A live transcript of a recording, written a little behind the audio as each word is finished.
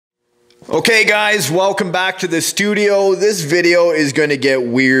Okay guys, welcome back to the studio. This video is going to get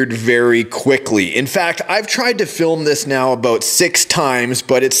weird very quickly. In fact, I've tried to film this now about 6 times,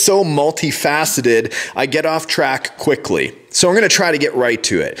 but it's so multifaceted, I get off track quickly. So I'm going to try to get right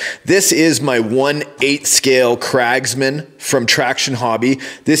to it. This is my 1/8 scale Cragsman from Traction Hobby.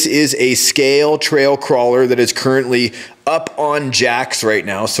 This is a scale trail crawler that is currently up on jacks right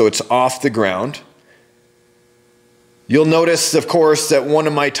now, so it's off the ground. You'll notice, of course, that one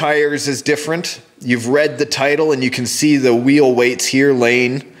of my tires is different. You've read the title and you can see the wheel weights here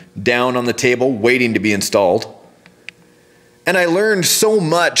laying down on the table, waiting to be installed. And I learned so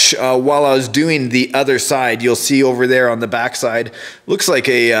much while I was doing the other side. You'll see over there on the back side, looks like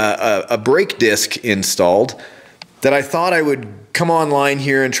a brake disc installed, that I thought I would come online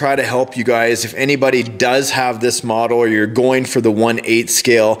here and try to help you guys. If anybody does have this model or you're going for the 1/8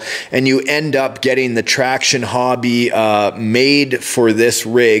 scale and you end up getting the Traction Hobby made for this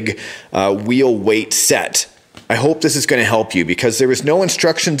rig wheel weight set, I hope this is going to help you because there was no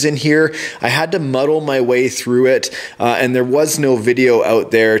instructions in here. I had to muddle my way through it and there was no video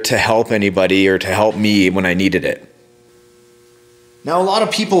out there to help anybody or to help me when I needed it. Now, a lot of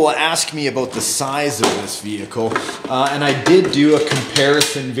people will ask me about the size of this vehicle, and I did do a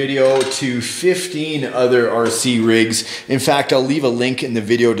comparison video to 15 other RC rigs. In fact, I'll leave a link in the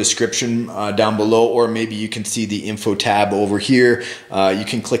video description down below, or maybe you can see the info tab over here. You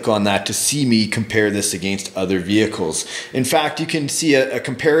can click on that to see me compare this against other vehicles. In fact, you can see a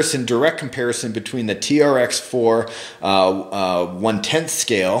comparison, direct comparison between the TRX4 1/10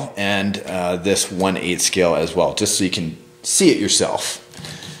 scale and this 1/8 scale as well, just so you can see it yourself.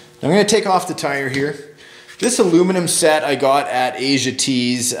 I'm going to take off the tire here. This aluminum set I got at Asia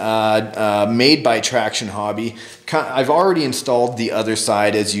Tees, made by Traction Hobby. I've already installed the other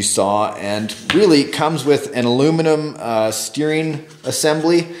side as you saw, and really it comes with an aluminum steering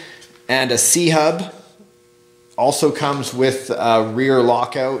assembly and a C-hub. Also comes with a rear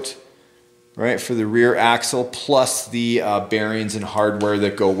lockout, right, for the rear axle, plus the bearings and hardware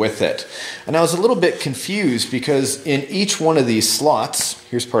that go with it. And I was a little bit confused because in each one of these slots,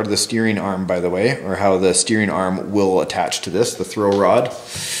 here's part of the steering arm, by the way, or how the steering arm will attach to this, the throw rod.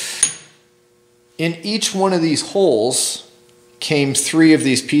 In each one of these holes came 3 of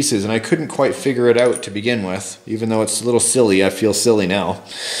these pieces, and I couldn't quite figure it out to begin with, even though it's a little silly. I feel silly now,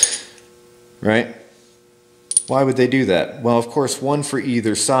 right? Why would they do that? Well, of course, one for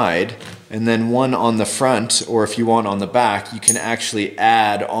either side, and then one on the front, or if you want on the back, you can actually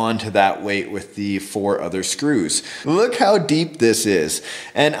add on to that weight with the 4 other screws. Look how deep this is.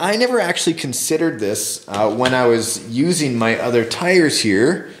 And I never actually considered this when I was using my other tires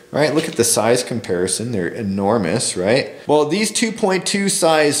here, right? Look at the size comparison, they're enormous, right? Well, these 2.2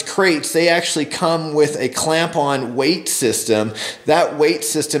 size crates, they actually come with a clamp-on weight system. That weight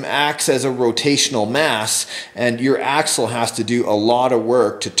system acts as a rotational mass, and your axle has to do a lot of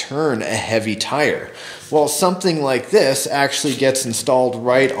work to turn a heavy tire. Well, something like this actually gets installed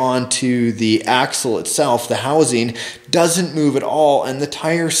right onto the axle itself. The housing doesn't move at all, and the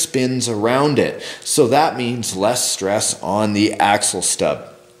tire spins around it. So that means less stress on the axle stub.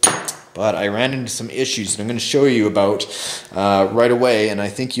 But I ran into some issues that I'm going to show you about right away, and I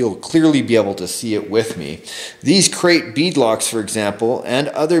think you'll clearly be able to see it with me. These crate bead locks, for example, and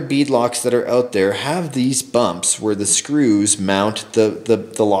other bead locks that are out there have these bumps where the screws mount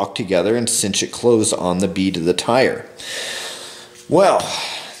the lock together and cinch it closed on the bead of the tire. Well,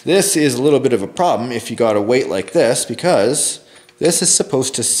 this is a little bit of a problem if you got a weight like this, because this is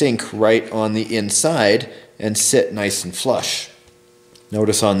supposed to sink right on the inside and sit nice and flush.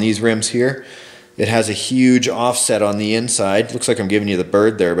 Notice on these rims here, it has a huge offset on the inside. Looks like I'm giving you the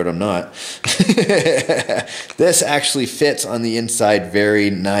bird there, but I'm not. This actually fits on the inside very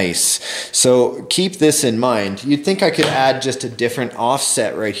nice. So keep this in mind. You'd think I could add just a different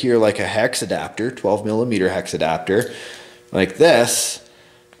offset right here, like a hex adapter, 12mm hex adapter, like this,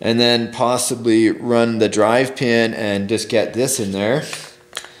 and then possibly run the drive pin and just get this in there.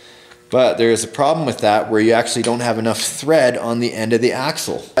 But there is a problem with that where you actually don't have enough thread on the end of the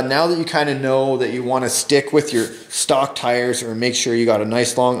axle. And now that you kind of know that you want to stick with your stock tires or make sure you got a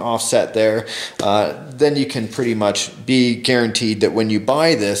nice long offset there, then you can pretty much be guaranteed that when you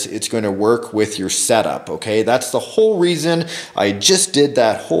buy this, it's going to work with your setup, okay? That's the whole reason I just did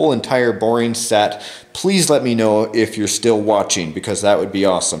that whole entire boring set. Please let me know if you're still watching, because that would be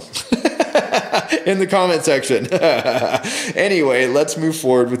awesome. In the comment section. Anyway, let's move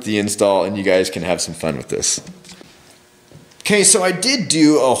forward with the install and you guys can have some fun with this. Okay, so I did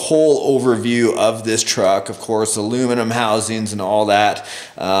do a whole overview of this truck, of course, aluminum housings and all that.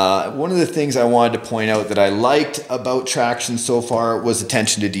 One of the things I wanted to point out that I liked about Traction so far was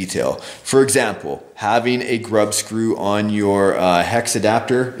attention to detail. For example, having a grub screw on your hex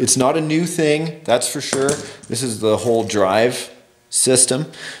adapter. It's not a new thing, that's for sure. This is the whole drive system.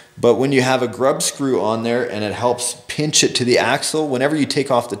 But when you have a grub screw on there and it helps pinch it to the axle, whenever you take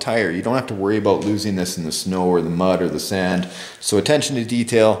off the tire, you don't have to worry about losing this in the snow or the mud or the sand. So attention to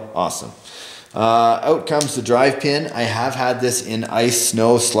detail, awesome. Out comes the drive pin. I have had this in ice,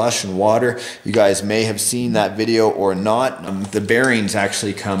 snow, slush, and water. You guys may have seen that video or not. The bearings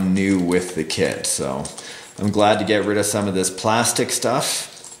actually come new with the kit, so I'm glad to get rid of some of this plastic stuff.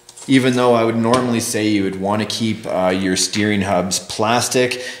 Even though I would normally say you would want to keep your steering hubs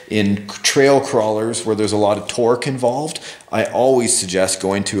plastic in trail crawlers where there's a lot of torque involved, I always suggest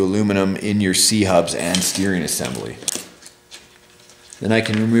going to aluminum in your C-hubs and steering assembly. Then I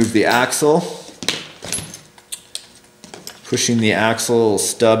can remove the axle, pushing the axle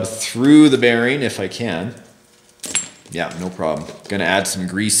stub through the bearing if I can. Yeah, no problem. Gonna add some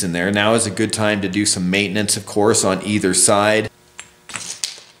grease in there. Now is a good time to do some maintenance, of course, on either side.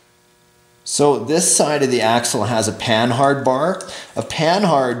 So this side of the axle has a panhard bar. A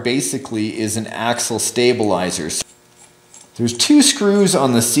panhard basically is an axle stabilizer. There's two screws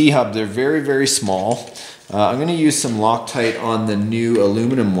on the C-hub. They're very, very small. I'm going to use some Loctite on the new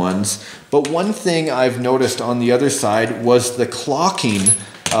aluminum ones. But one thing I've noticed on the other side was the clocking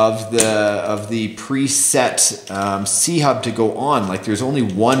of the preset C-hub to go on. Like there's only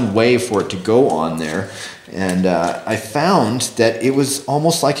one way for it to go on there. And I found that it was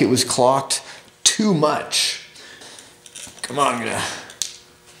almost like it was clocked too much. Come on, I'm gonna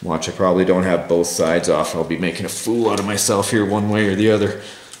watch. I probably don't have both sides off. I'll be making a fool out of myself here one way or the other.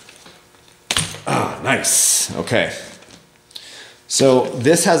 Ah, nice. Okay. So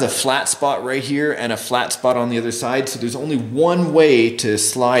this has a flat spot right here and a flat spot on the other side. So there's only one way to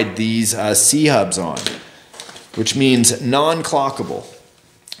slide these C-hubs on, which means non-clockable,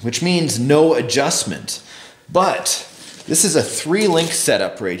 which means no adjustment. But this is a 3-link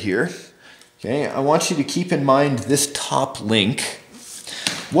setup right here. Okay, I want you to keep in mind this top link.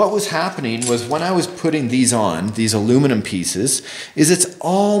 What was happening was when I was putting these on, these aluminum pieces, is it's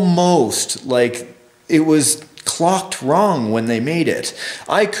almost like it was clocked wrong when they made it.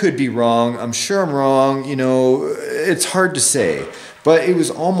 I could be wrong. I'm sure I'm wrong. You know, it's hard to say. But it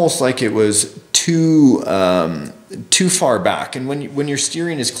was almost like it was too far back. And when your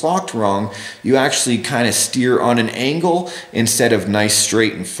steering is clocked wrong, you actually kind of steer on an angle instead of nice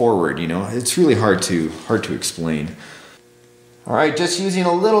straight and forward. You know, it's really hard to explain. All right, just using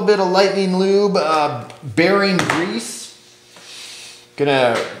a little bit of lightning lube, bearing grease.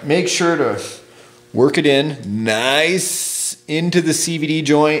 Gonna make sure to work it in nice into the CVD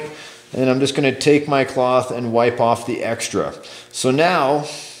joint. And I'm just gonna take my cloth and wipe off the extra. So now,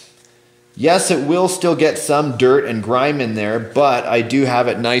 yes, it will still get some dirt and grime in there, but I do have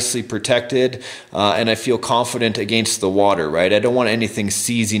it nicely protected and I feel confident against the water, right? I don't want anything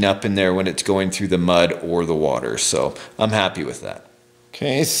seizing up in there when it's going through the mud or the water, so I'm happy with that.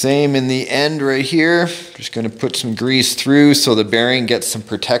 Okay, same in the end right here. Just gonna put some grease through so the bearing gets some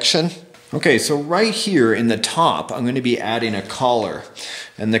protection. Okay, so right here in the top, I'm going to be adding a collar.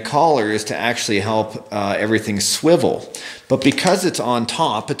 And the collar is to actually help everything swivel. But because it's on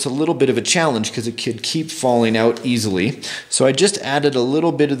top, it's a little bit of a challenge because it could keep falling out easily. So I just added a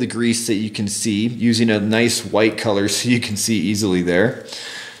little bit of the grease that you can see, using a nice white color so you can see easily there.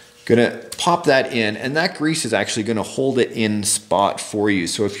 Gonna pop that in, and that grease is actually gonna hold it in spot for you.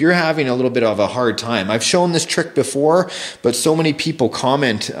 So if you're having a little bit of a hard time, I've shown this trick before, but so many people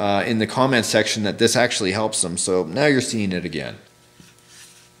comment in the comment section that this actually helps them. So now you're seeing it again.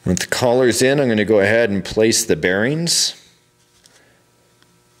 With the collars in, I'm gonna go ahead and place the bearings.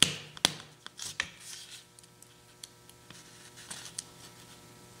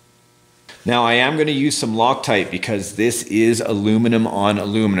 Now I am going to use some Loctite because this is aluminum on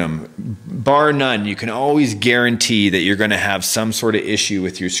aluminum. Bar none, you can always guarantee that you're going to have some sort of issue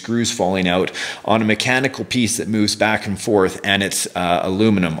with your screws falling out on a mechanical piece that moves back and forth, and it's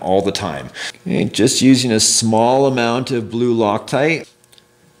aluminum all the time. Okay, just using a small amount of blue Loctite.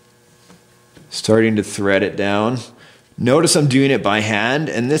 Starting to thread it down. Notice I'm doing it by hand,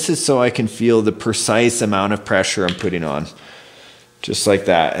 and this is so I can feel the precise amount of pressure I'm putting on. Just like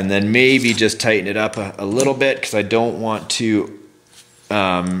that, and then maybe just tighten it up a little bit because I don't want to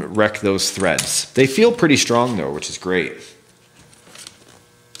wreck those threads. They feel pretty strong though, which is great.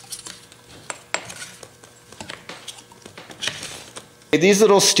 These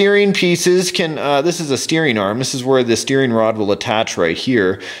little steering pieces can, this is a steering arm, this is where the steering rod will attach right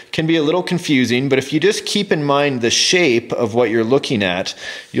here, can be a little confusing, but if you just keep in mind the shape of what you're looking at,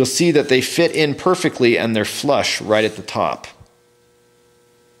 you'll see that they fit in perfectly and they're flush right at the top.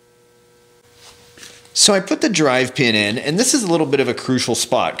 So I put the drive pin in, and this is a little bit of a crucial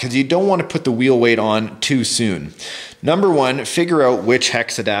spot because you don't want to put the wheel weight on too soon. Number one, figure out which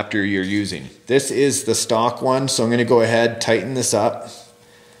hex adapter you're using. This is the stock one, so I'm going to go ahead, tighten this up.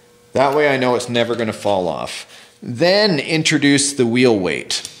 That way I know it's never going to fall off. Then introduce the wheel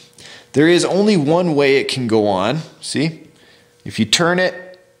weight. There is only one way it can go on. See? If you turn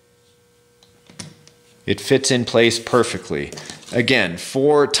it, it fits in place perfectly. Again,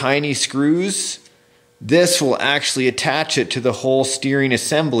 4 tiny screws. This will actually attach it to the whole steering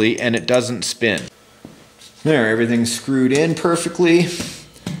assembly and it doesn't spin. There, everything's screwed in perfectly.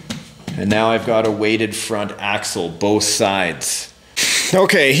 And now I've got a weighted front axle, both sides.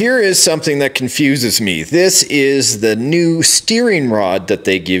 Okay, here is something that confuses me. This is the new steering rod that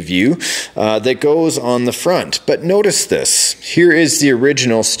they give you that goes on the front. But notice this. Here is the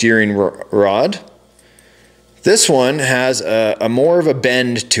original steering rod. This one has a more of a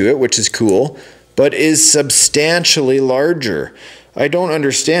bend to it, which is cool, but is substantially larger. I don't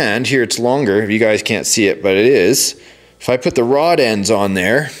understand. Here it's longer. You guys can't see it, but it is. If I put the rod ends on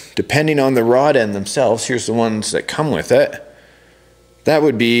there, depending on the rod end themselves, here's the ones that come with it, that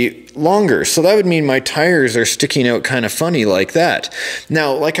would be longer. So that would mean my tires are sticking out kind of funny like that.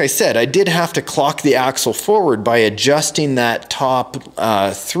 Now, like I said, I did have to clock the axle forward by adjusting that top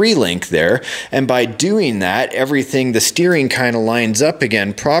 3-link there. And by doing that, everything, the steering kind of lines up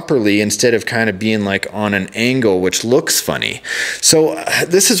again properly instead of kind of being like on an angle, which looks funny. So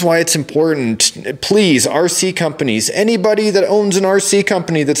this is why it's important. Please, RC companies, anybody that owns an RC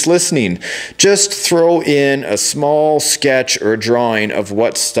company that's listening, just throw in a small sketch or drawing of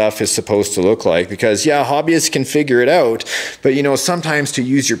what stuff is supposed to look like, because yeah, hobbyists can figure it out, but you know, sometimes to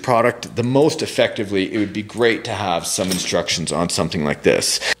use your product the most effectively, it would be great to have some instructions on something like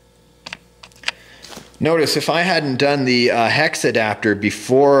this. Notice if I hadn't done the hex adapter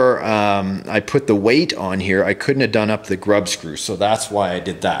before I put the weight on here, I couldn't have done up the grub screw, so that's why I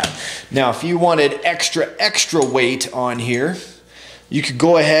did that. Now if you wanted extra weight on here, you could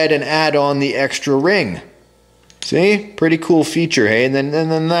go ahead and add on the extra ring. See? Pretty cool feature, hey? And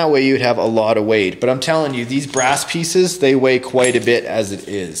then that way you'd have a lot of weight. But I'm telling you, these brass pieces, they weigh quite a bit as it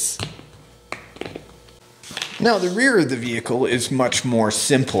is. Now, the rear of the vehicle is much more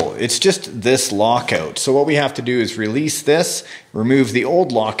simple. It's just this lockout. So what we have to do is release this, remove the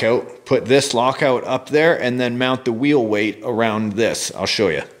old lockout, put this lockout up there, and then mount the wheel weight around this. I'll show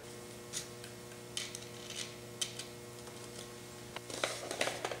you.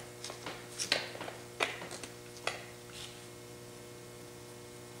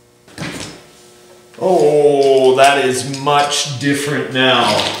 Oh, that is much different now.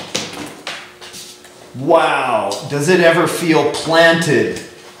 Wow, does it ever feel planted?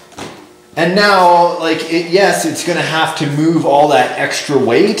 And now, like, yes, it's gonna have to move all that extra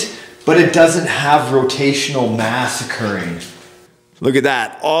weight, but it doesn't have rotational mass occurring. Look at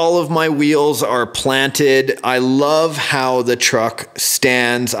that, all of my wheels are planted. I love how the truck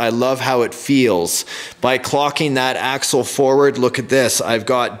stands. I love how it feels. By clocking that axle forward, look at this. I've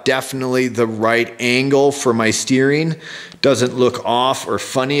got definitely the right angle for my steering. Doesn't look off or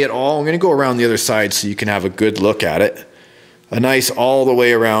funny at all. I'm gonna go around the other side so you can have a good look at it. A nice all the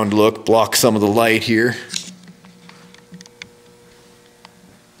way around look, block some of the light here.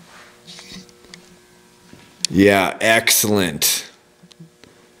 Yeah, excellent.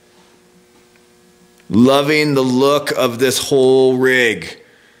 Loving the look of this whole rig.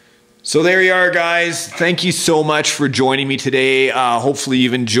 So there you are, guys. Thank you so much for joining me today. Hopefully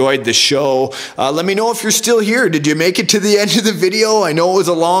you've enjoyed the show. Let me know if you're still here. Did you make it to the end of the video? I know it was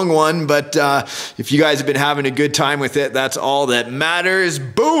a long one, but if you guys have been having a good time with it, that's all that matters.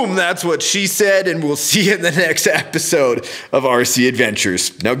 Boom, that's what she said, and we'll see you in the next episode of RC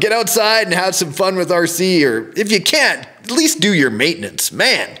Adventures. Now get outside and have some fun with RC, or if you can't, at least do your maintenance.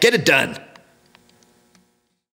 Man, get it done.